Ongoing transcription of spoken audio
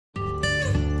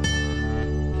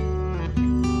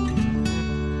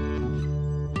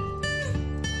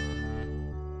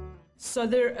So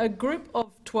they're a group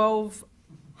of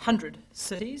 1,200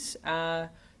 cities,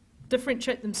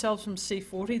 differentiate themselves from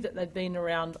C40 that they've been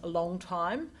around a long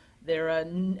time. They're a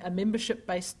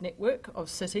membership-based network of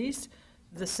cities.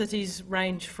 The cities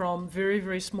range from very,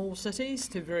 very small cities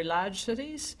to very large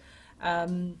cities.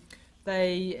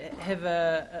 They have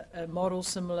a model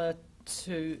similar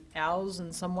to ours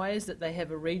in some ways, that they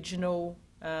have a regional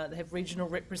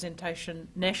representation,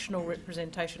 national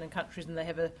representation in countries, and they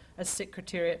have a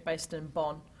secretariat based in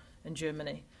Bonn in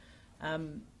Germany.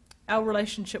 Our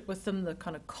relationship with them, the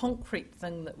kind of concrete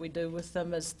thing that we do with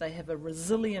them, is they have a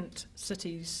Resilient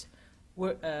Cities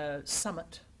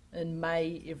Summit in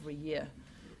May every year.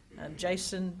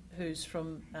 Jason, who's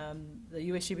from the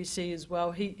WorldGBC as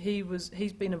well,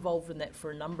 he's been involved in that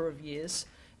for a number of years.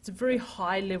 It's a very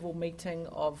high-level meeting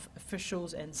of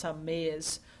officials and some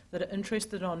mayors that are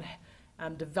interested on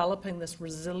developing this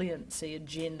resiliency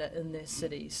agenda in their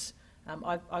cities.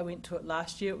 I went to it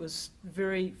last year. It was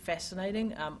very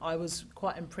fascinating. I was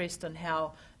quite impressed on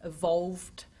how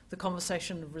evolved the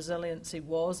conversation of resiliency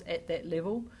was at that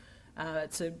level.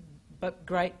 It's a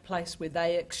great place where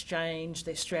they exchange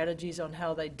their strategies on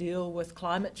how they deal with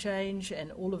climate change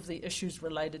and all of the issues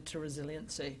related to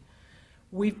resiliency.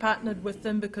 We've partnered with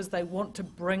them because they want to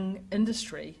bring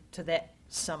industry to that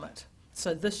summit.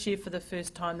 So this year, for the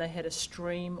first time, they had a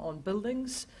stream on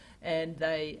buildings, and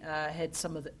they had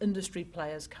some of the industry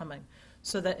players coming.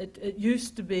 So that it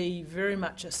used to be very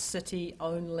much a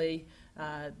city-only,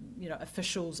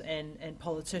 officials and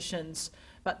politicians,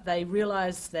 but they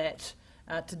realised that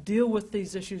to deal with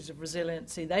these issues of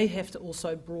resiliency, they have to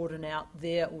also broaden out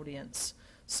their audience.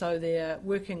 So they're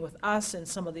working with us and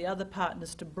some of the other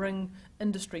partners to bring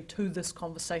industry to this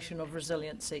conversation of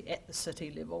resiliency at the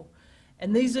city level.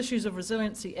 And these issues of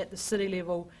resiliency at the city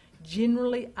level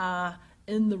generally are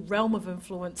in the realm of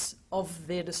influence of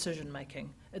their decision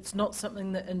making. It's not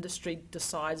something that industry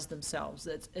decides themselves.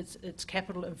 It's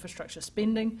capital infrastructure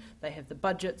spending. They have the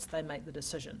budgets, they make the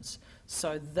decisions.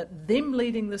 So that them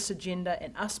leading this agenda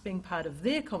and us being part of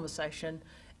their conversation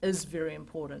is very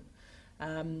important.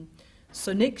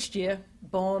 So next year,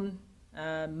 Bonn,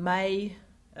 May,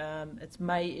 it's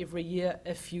May every year.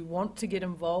 If you want to get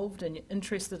involved and you're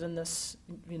interested in this,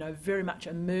 very much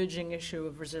emerging issue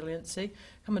of resiliency,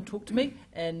 come and talk to me,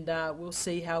 and we'll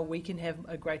see how we can have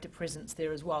a greater presence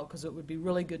there as well, because it would be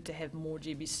really good to have more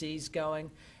GBCs going,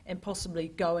 and possibly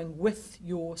going with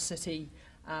your city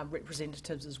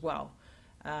representatives as well.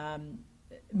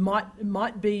 It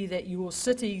might be that your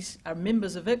cities are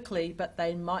members of ICLEI, but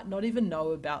they might not even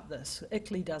know about this.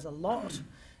 ICLEI does a lot,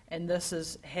 and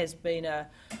this has been a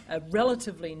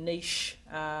relatively niche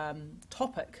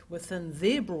topic within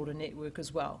their broader network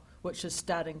as well, which is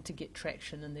starting to get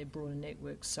traction in their broader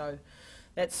network. So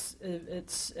it's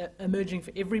emerging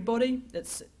for everybody.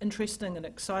 It's interesting and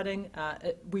exciting.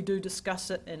 We do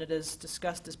discuss it, and it is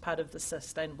discussed as part of the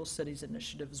Sustainable Cities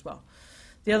Initiative as well.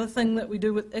 The other thing that we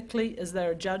do with ICLEI is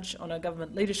they're a judge on our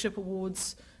Government Leadership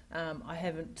Awards. I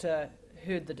haven't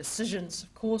heard the decisions,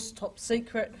 of course, top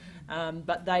secret,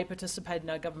 but they participate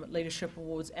in our Government Leadership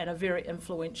Awards and are very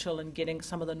influential in getting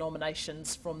some of the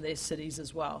nominations from their cities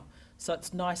as well. So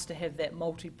it's nice to have that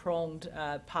multi-pronged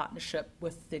partnership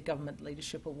with their Government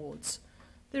Leadership Awards.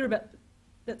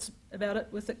 That's about it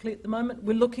with ICLEI at the moment.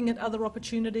 We're looking at other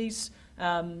opportunities,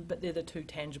 but they're the two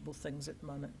tangible things at the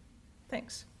moment.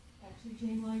 Thanks. Actually,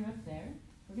 Jane, while you're up there,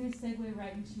 we're going to segue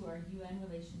right into our UN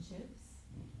relationships,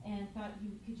 and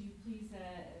could you please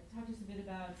talk to us a bit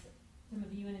about some of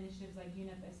the UN initiatives like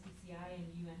UNEP-SPCI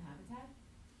and UN Habitat?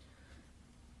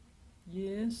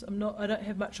 Yes, I don't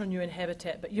have much on UN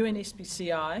Habitat, but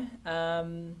UN-SPCI,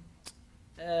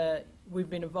 we've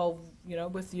been involved,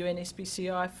 with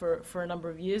UN-SPCI for a number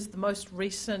of years. The most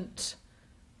recent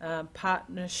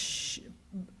partnership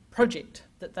project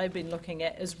that they've been looking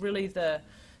at is really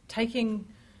taking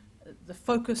the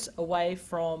focus away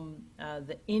from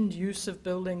the end use of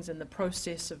buildings and the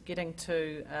process of getting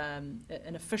to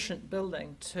an efficient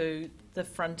building to the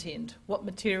front end. What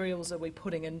materials are we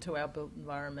putting into our built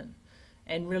environment?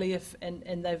 And really, I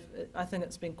think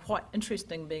it's been quite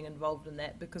interesting being involved in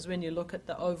that, because when you look at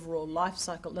the overall life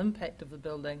cycle impact of the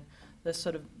building,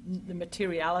 the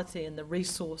materiality and the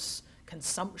resource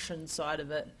consumption side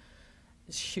of it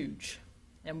is huge.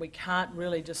 And we can't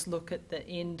really just look at the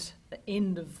end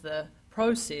of the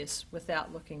process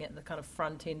without looking at the kind of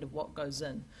front end of what goes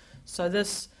in. So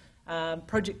this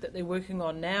project that they're working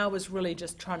on now is really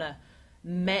just trying to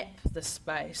map the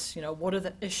space. What are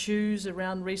the issues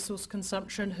around resource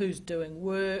consumption? Who's doing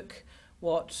work?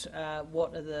 What are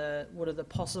the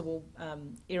possible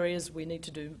areas we need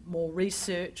to do more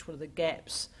research? What are the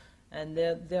gaps? and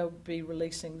they'll be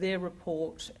releasing their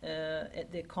report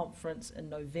at their conference in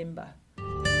November.